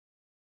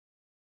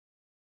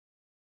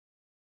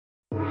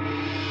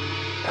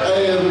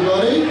Hey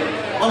everybody,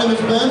 my name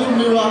is Ben from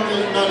New Rock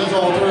 90s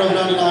Alternative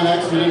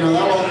 99X. We didn't know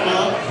that well come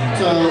out.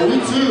 So we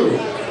too,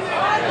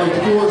 like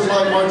the Coors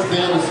Light March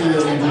Band is here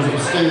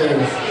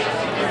upstairs.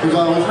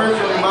 Because we've heard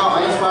from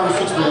about, I guess, 5 or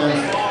 6 bands.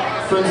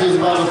 Frenzy is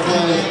about to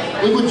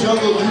play. Liquid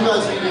Jungle, you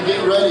guys need to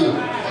get ready.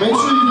 Make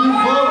sure you do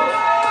vote.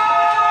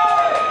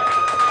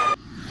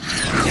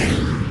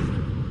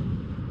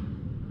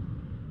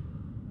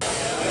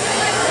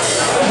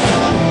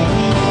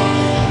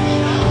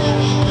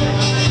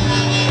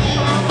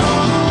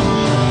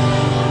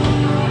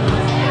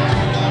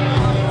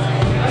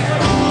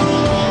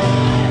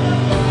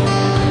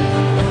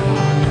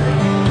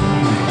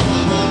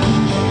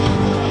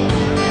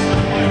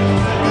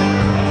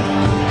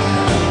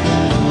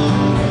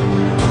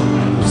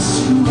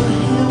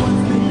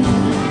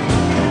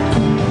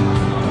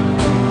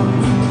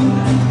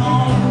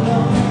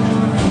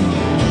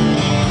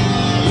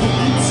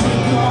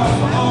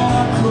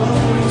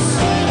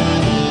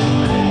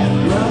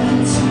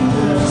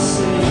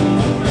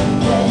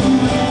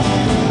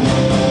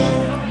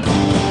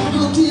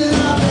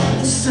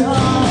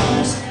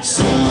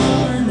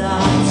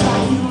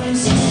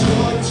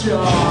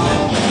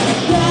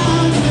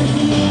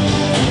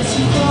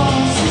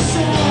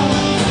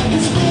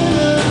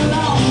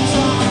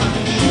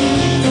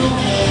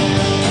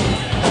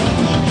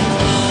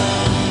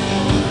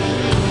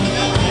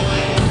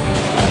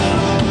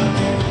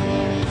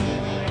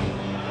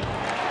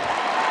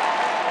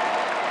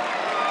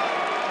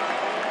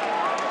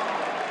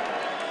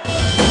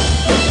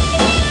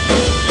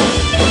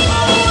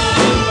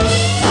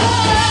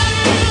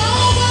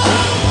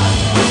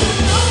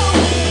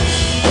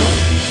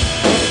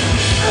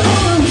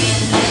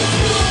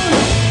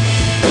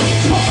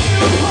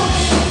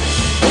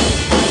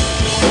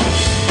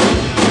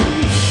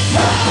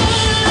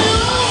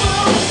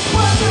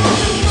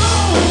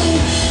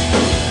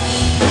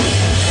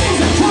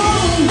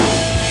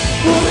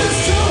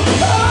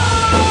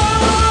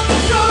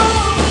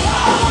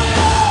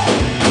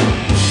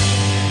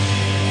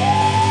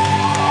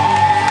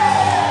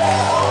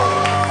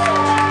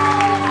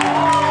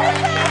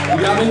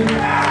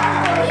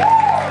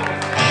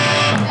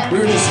 We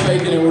were just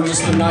faking it, we're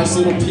just a nice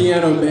little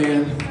piano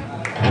band.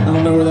 I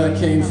don't know where that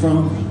came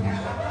from.